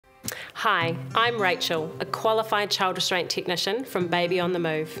Hi, I'm Rachel, a qualified child restraint technician from Baby on the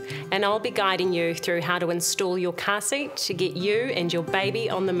Move, and I'll be guiding you through how to install your car seat to get you and your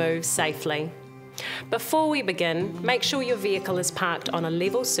baby on the move safely. Before we begin, make sure your vehicle is parked on a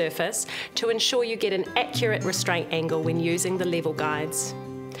level surface to ensure you get an accurate restraint angle when using the level guides.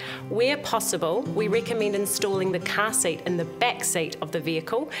 Where possible, we recommend installing the car seat in the back seat of the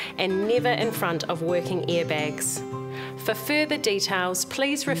vehicle and never in front of working airbags. For further details,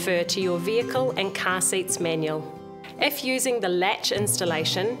 please refer to your vehicle and car seats manual. If using the latch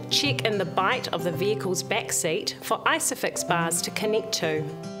installation, check in the bight of the vehicle's back seat for ISOFIX bars to connect to.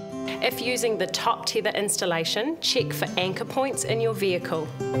 If using the top tether installation, check for anchor points in your vehicle.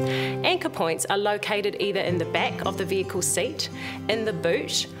 Anchor points are located either in the back of the vehicle seat, in the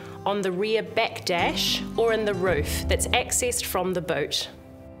boot, on the rear back dash, or in the roof that's accessed from the boot.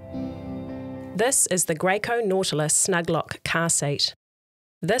 This is the Graco Nautilus SnugLock car seat.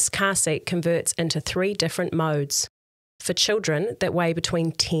 This car seat converts into 3 different modes: for children that weigh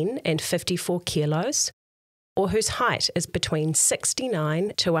between 10 and 54 kilos, or whose height is between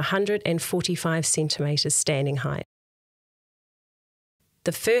 69 to 145 centimetres standing height.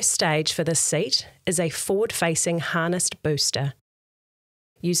 The first stage for this seat is a forward-facing harnessed booster,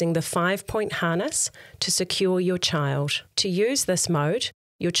 using the 5-point harness to secure your child. To use this mode,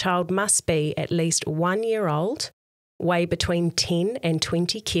 your child must be at least 1 year old, weigh between 10 and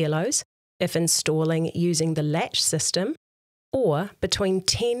 20 kilos if installing using the LATCH system, or between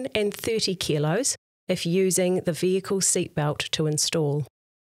 10 and 30 kilos if using the vehicle seatbelt to install.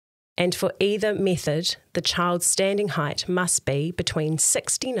 And for either method, the child's standing height must be between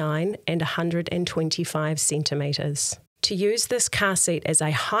 69 and 125 centimetres. To use this car seat as a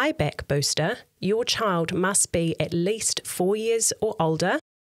high-back booster, your child must be at least 4 years or older,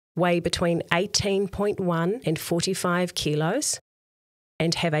 weigh between 18.1 and 45 kilos,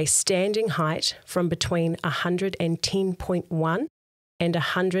 and have a standing height from between 110.1 and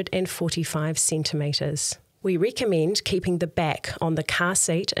 145 centimetres. We recommend keeping the back on the car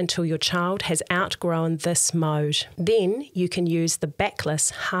seat until your child has outgrown this mode. Then you can use the backless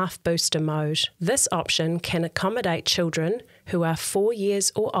half booster mode. This option can accommodate children who are 4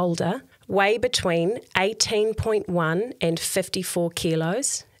 years or older, weigh between 18.1 and 54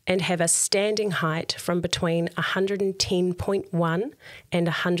 kilos, and have a standing height from between 110.1 and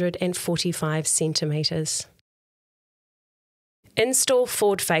 145 centimetres. Install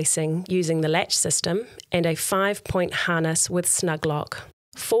forward-facing using the latch system and a 5-point harness with SnugLock.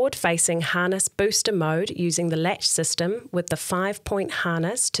 Forward-facing harness booster mode using the latch system with the 5-point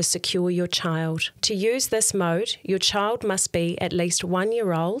harness to secure your child. To use this mode, your child must be at least 1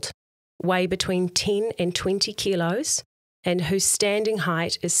 year old, weigh between 10 and 20 kilos, and whose standing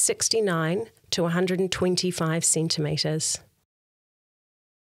height is 69 to 125 centimetres.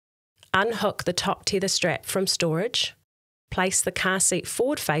 Unhook the top tether strap from storage. Place the car seat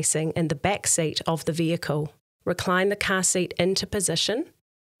forward-facing in the back seat of the vehicle. Recline the car seat into position.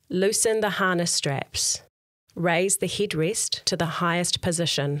 Loosen the harness straps. Raise the headrest to the highest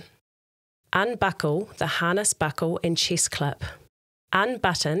position. Unbuckle the harness buckle and chest clip.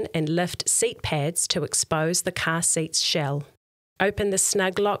 Unbutton and lift seat pads to expose the car seat's shell. Open the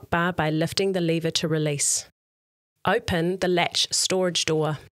SnugLock bar by lifting the lever to release. Open the latch storage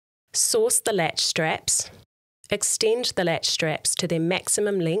door. Source the latch straps. Extend the latch straps to their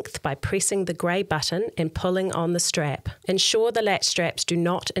maximum length by pressing the grey button and pulling on the strap. Ensure the latch straps do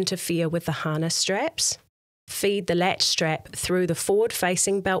not interfere with the harness straps. Feed the latch strap through the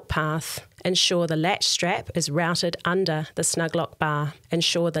forward-facing belt path. Ensure the latch strap is routed under the SnugLock bar.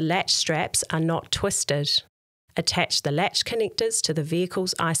 Ensure the latch straps are not twisted. Attach the latch connectors to the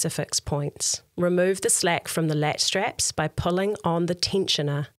vehicle's ISOFIX points. Remove the slack from the latch straps by pulling on the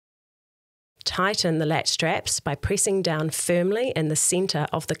tensioner. Tighten the latch straps by pressing down firmly in the centre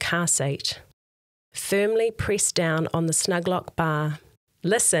of the car seat. Firmly press down on the SnugLock bar.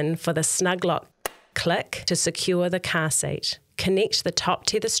 Listen for the SnugLock click to secure the car seat. Connect the top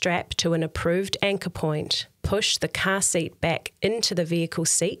tether strap to an approved anchor point. Push the car seat back into the vehicle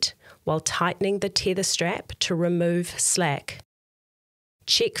seat while tightening the tether strap to remove slack.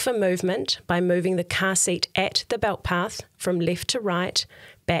 Check for movement by moving the car seat at the belt path from left to right,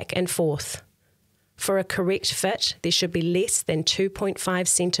 back and forth. For a correct fit, there should be less than 2.5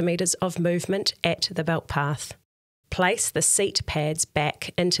 centimetres of movement at the belt path. Place the seat pads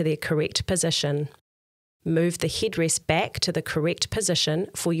back into their correct position. Move the headrest back to the correct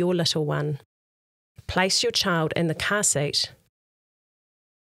position for your little one. Place your child in the car seat.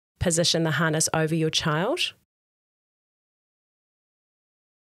 Position the harness over your child.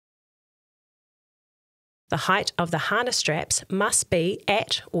 The height of the harness straps must be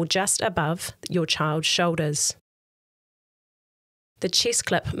at or just above your child's shoulders. The chest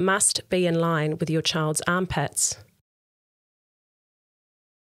clip must be in line with your child's armpits.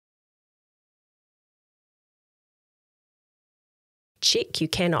 Check you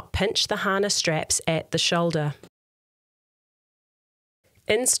cannot pinch the harness straps at the shoulder.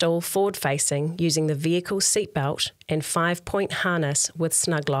 Install forward-facing using the vehicle seatbelt and 5-point harness with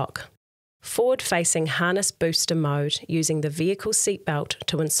SnugLock. Forward-facing harness booster mode using the vehicle seatbelt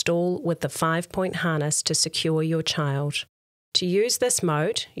to install with the 5-point harness to secure your child. To use this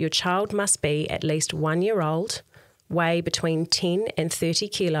mode, your child must be at least 1 year old, weigh between 10 and 30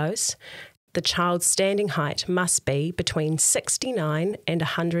 kilos. The child's standing height must be between 69 and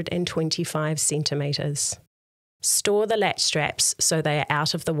 125 centimetres. Store the latch straps so they are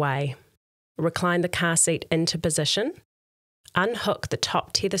out of the way. Recline the car seat into position. Unhook the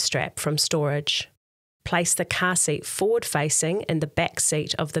top tether strap from storage. Place the car seat forward-facing in the back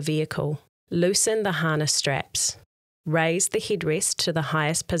seat of the vehicle. Loosen the harness straps. Raise the headrest to the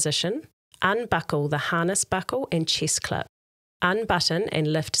highest position. Unbuckle the harness buckle and chest clip. Unbutton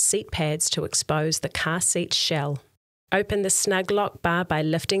and lift seat pads to expose the car seat shell. Open the SnugLock bar by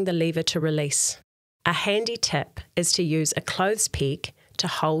lifting the lever to release. A handy tip is to use a clothes peg to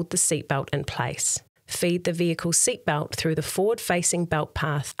hold the seatbelt in place. Feed the vehicle seatbelt through the forward-facing belt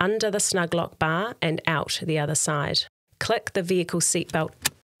path under the SnugLock bar and out the other side. Click the vehicle seatbelt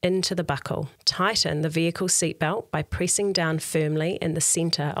into the buckle. Tighten the vehicle seatbelt by pressing down firmly in the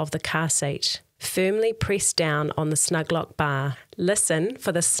centre of the car seat. Firmly press down on the SnugLock bar. Listen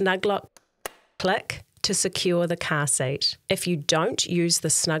for the SnugLock click to secure the car seat. If you don't use the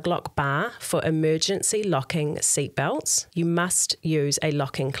SnugLock bar for emergency locking seatbelts, you must use a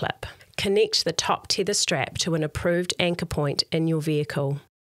locking clip. Connect the top tether strap to an approved anchor point in your vehicle.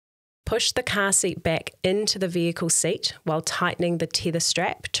 Push the car seat back into the vehicle seat while tightening the tether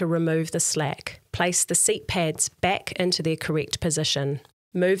strap to remove the slack. Place the seat pads back into their correct position.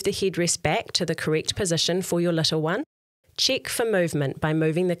 Move the headrest back to the correct position for your little one. Check for movement by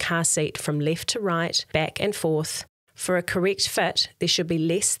moving the car seat from left to right, back and forth. For a correct fit, there should be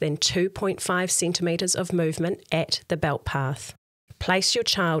less than 2.5 centimetres of movement at the belt path. Place your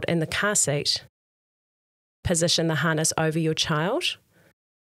child in the car seat. Position the harness over your child.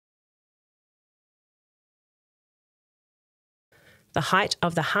 The height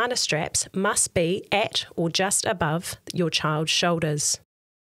of the harness straps must be at or just above your child's shoulders.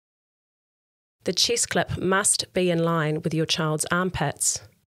 The chest clip must be in line with your child's armpits.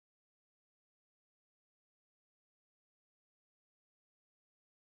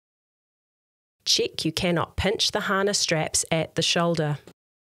 Check you cannot pinch the harness straps at the shoulder.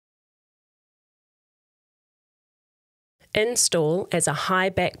 Install as a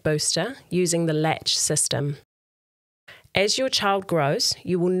HIGHBACK booster using the LATCH system. As your child grows,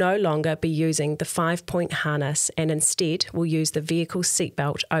 you will no longer be using the 5-point harness and instead will use the vehicle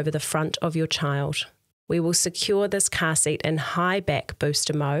seatbelt over the front of your child. We will secure this car seat in HIGHBACK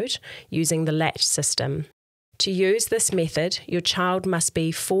booster mode using the LATCH system. To use this method, your child must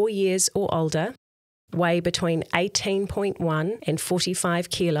be 4 years or older, weigh between 18.1 and 45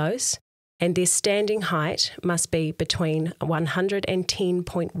 kilos, and their standing height must be between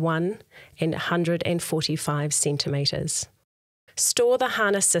 110.1 and 145 centimetres. Store the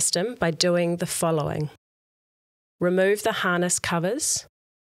harness system by doing the following. Remove the harness covers,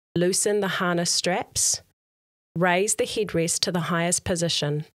 loosen the harness straps, raise the headrest to the highest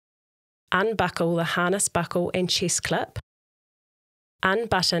position, unbuckle the harness buckle and chest clip,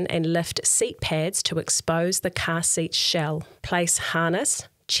 unbutton and lift seat pads to expose the car seat shell. Place harness,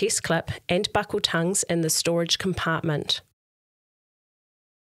 chest clip and buckle tongues in the storage compartment.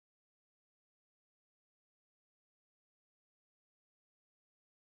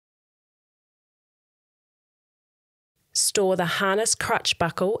 Store the harness crutch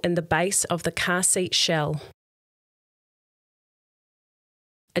buckle in the base of the car seat shell.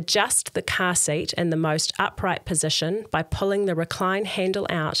 Adjust the car seat in the most upright position by pulling the recline handle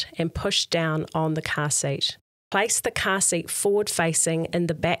out and push down on the car seat. Place the car seat forward-facing in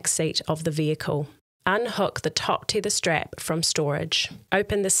the back seat of the vehicle. Unhook the top tether strap from storage.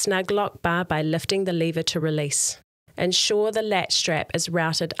 Open the SnugLock bar by lifting the lever to release. Ensure the latch strap is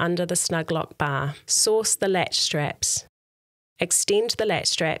routed under the SnugLock bar. Source the latch straps. Extend the latch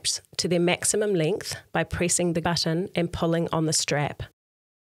straps to their maximum length by pressing the button and pulling on the strap.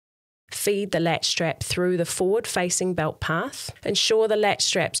 Feed the latch strap through the forward-facing belt path. Ensure the latch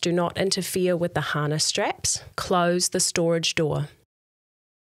straps do not interfere with the harness straps. Close the storage door.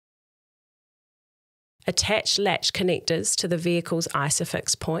 Attach latch connectors to the vehicle's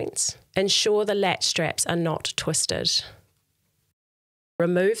ISOFIX points. Ensure the latch straps are not twisted.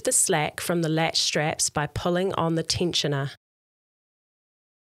 Remove the slack from the latch straps by pulling on the tensioner.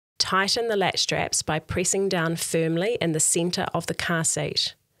 Tighten the latch straps by pressing down firmly in the centre of the car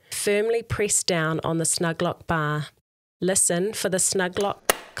seat. Firmly press down on the SnugLock bar. Listen for the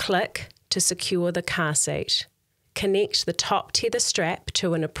SnugLock click to secure the car seat. Connect the top tether strap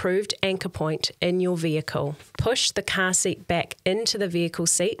to an approved anchor point in your vehicle. Push the car seat back into the vehicle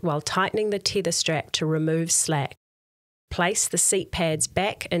seat while tightening the tether strap to remove slack. Place the seat pads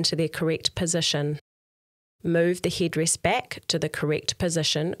back into their correct position. Move the headrest back to the correct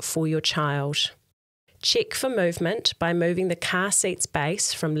position for your child. Check for movement by moving the car seat's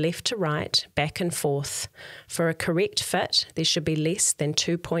base from left to right, back and forth. For a correct fit, there should be less than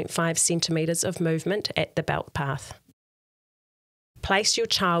 2.5 centimetres of movement at the belt path. Place your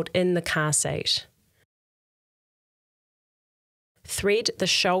child in the car seat. Thread the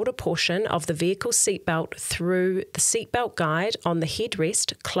shoulder portion of the vehicle seatbelt through the seatbelt guide on the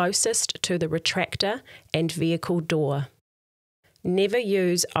headrest closest to the retractor and vehicle door. Never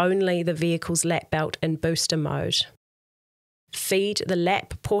use only the vehicle's lap belt in booster mode. Feed the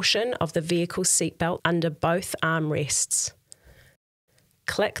lap portion of the vehicle seatbelt under both armrests.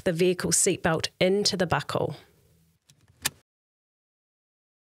 Click the vehicle seatbelt into the buckle.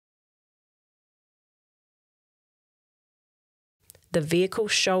 The vehicle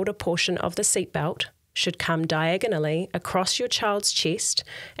shoulder portion of the seatbelt should come diagonally across your child's chest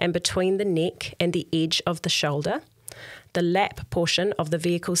and between the neck and the edge of the shoulder. The lap portion of the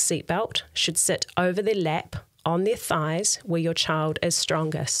vehicle seatbelt should sit over their lap on their thighs where your child is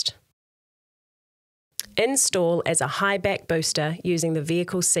strongest. Install as a high back booster using the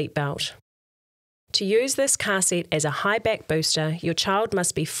vehicle seatbelt. To use this car seat as a high back booster, your child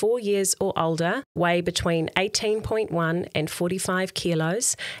must be 4 years or older, weigh between 18.1 and 45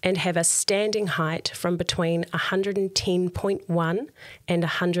 kilos, and have a standing height from between 110.1 and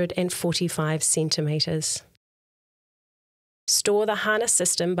 145 centimetres. Store the harness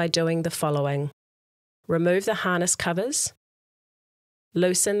system by doing the following. Remove the harness covers,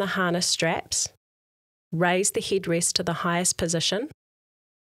 loosen the harness straps, raise the headrest to the highest position,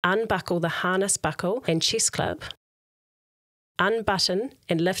 unbuckle the harness buckle and chest clip, unbutton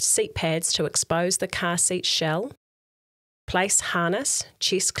and lift seat pads to expose the car seat shell, place harness,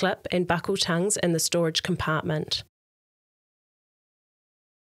 chest clip and buckle tongues in the storage compartment.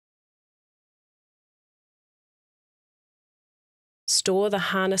 Store the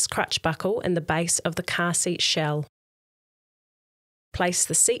harness crutch buckle in the base of the car seat shell. Place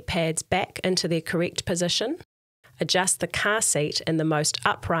the seat pads back into their correct position. Adjust the car seat in the most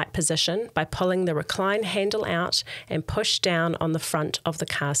upright position by pulling the recline handle out and push down on the front of the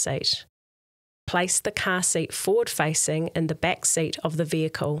car seat. Place the car seat forward facing in the back seat of the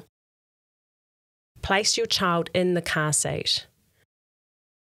vehicle. Place your child in the car seat.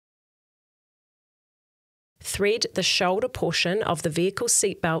 Thread the shoulder portion of the vehicle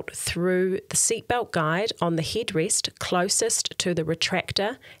seatbelt through the seatbelt guide on the headrest closest to the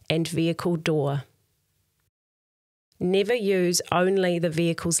retractor and vehicle door. Never use only the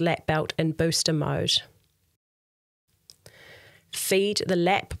vehicle's lap belt in booster mode. Feed the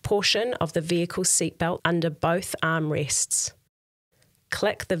lap portion of the vehicle seatbelt under both armrests.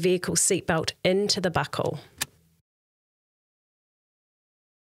 Click the vehicle seatbelt into the buckle.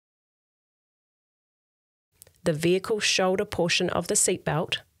 The vehicle shoulder portion of the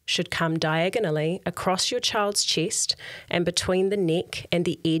seatbelt should come diagonally across your child's chest and between the neck and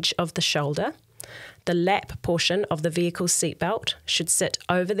the edge of the shoulder. The lap portion of the vehicle seatbelt should sit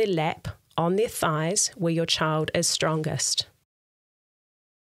over their lap on their thighs where your child is strongest.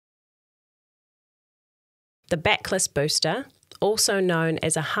 The backless booster, also known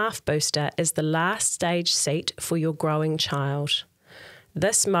as a half booster, is the last stage seat for your growing child.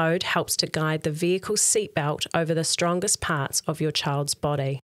 This mode helps to guide the vehicle seatbelt over the strongest parts of your child's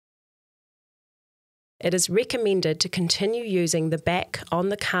body. It is recommended to continue using the back on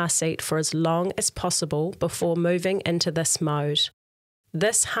the car seat for as long as possible before moving into this mode.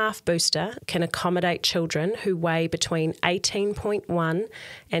 This half booster can accommodate children who weigh between 18.1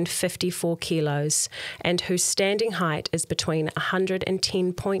 and 54 kilos and whose standing height is between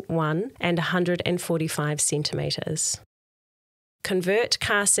 110.1 and 145 centimetres. Convert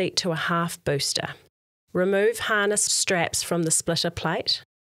car seat to a half booster. Remove harness straps from the splitter plate.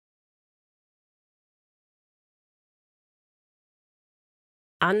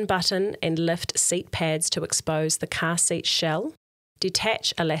 Unbutton and lift seat pads to expose the car seat shell.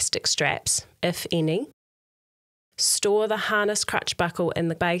 Detach elastic straps, if any. Store the harness crutch buckle in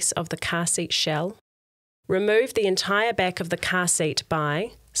the base of the car seat shell. Remove the entire back of the car seat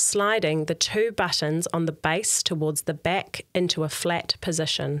by sliding the 2 buttons on the base towards the back into a flat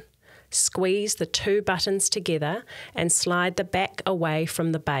position. Squeeze the 2 buttons together and slide the back away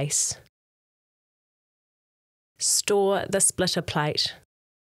from the base. Store the splitter plate.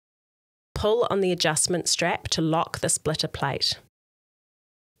 Pull on the adjustment strap to lock the splitter plate.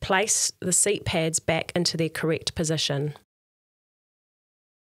 Place the seat pads back into their correct position.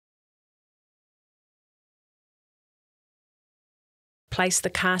 Place the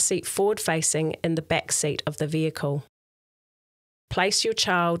car seat forward facing in the back seat of the vehicle. Place your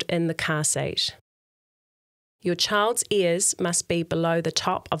child in the car seat. Your child's ears must be below the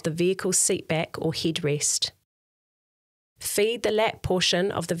top of the vehicle's seatback or headrest. Feed the lap portion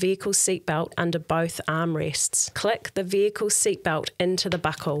of the vehicle's seatbelt under both armrests. Click the vehicle's seatbelt into the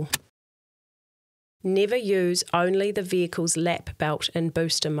buckle. Never use only the vehicle's lap belt in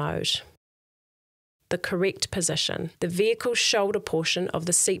booster mode. The correct position. The vehicle's shoulder portion of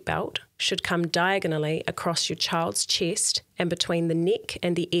the seatbelt should come diagonally across your child's chest and between the neck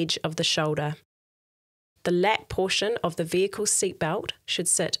and the edge of the shoulder. The lap portion of the vehicle's seatbelt should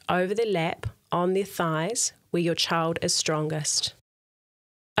sit over their lap on their thighs where your child is strongest.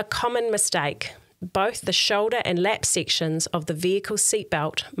 A common mistake. Both the shoulder and lap sections of the vehicle's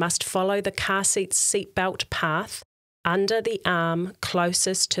seatbelt must follow the car seat's seatbelt path under the arm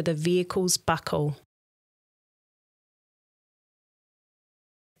closest to the vehicle's buckle.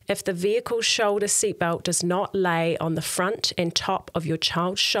 If the vehicle's shoulder seatbelt does not lay on the front and top of your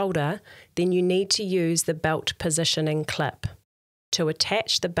child's shoulder, then you need to use the belt positioning clip. To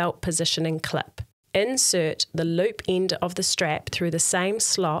attach the belt positioning clip, insert the loop end of the strap through the same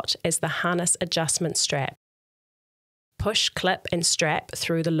slot as the harness adjustment strap. Push clip and strap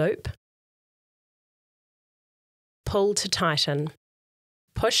through the loop. Pull to tighten.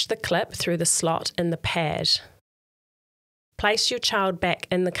 Push the clip through the slot in the pad. Place your child back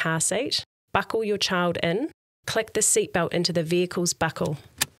in the car seat, buckle your child in, click the seatbelt into the vehicle's buckle.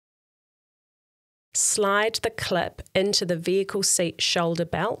 Slide the clip into the vehicle seat shoulder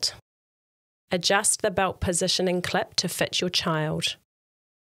belt. Adjust the belt positioning clip to fit your child.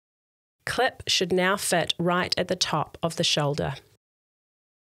 Clip should now fit right at the top of the shoulder.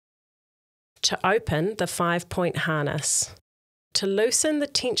 To open the 5-point harness. To loosen the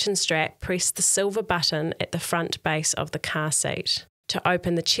tension strap, press the silver button at the front base of the car seat. To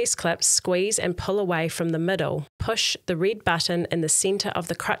open the chest clip, squeeze and pull away from the middle. Push the red button in the centre of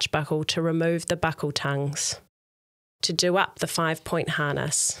the crutch buckle to remove the buckle tongues. To do up the 5-point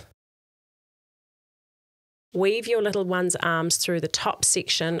harness. Weave your little one's arms through the top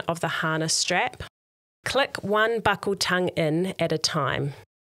section of the harness strap. Click one buckle tongue in at a time.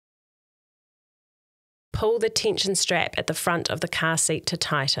 Pull the tension strap at the front of the car seat to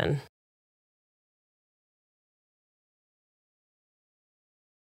tighten.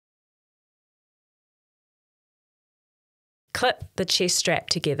 Clip the chest strap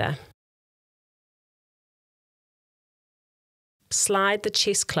together. Slide the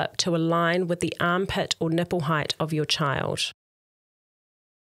chest clip to align with the armpit or nipple height of your child.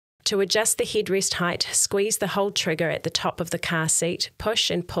 To adjust the headrest height, squeeze the hold trigger at the top of the car seat, push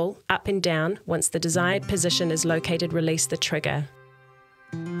and pull up and down. Once the desired position is located, release the trigger.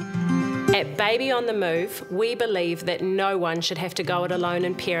 At Baby on the Move, we believe that no one should have to go it alone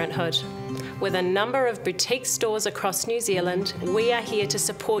in parenthood. With a number of boutique stores across New Zealand, we are here to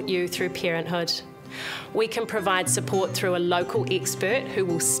support you through parenthood. We can provide support through a local expert who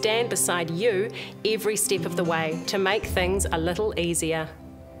will stand beside you every step of the way to make things a little easier.